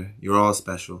another. You're all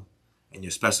special, and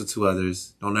you're special to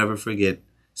others. Don't ever forget.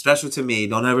 Special to me.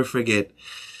 Don't ever forget.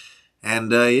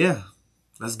 And yeah,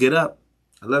 let's get up.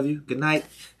 I love you. Good night.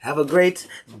 Have a great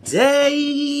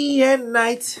day and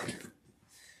night.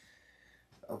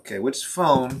 Okay, which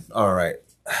phone? All right.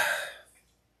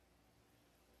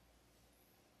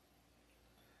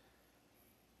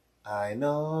 I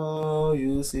know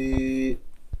you see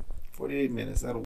 48 minutes. That'll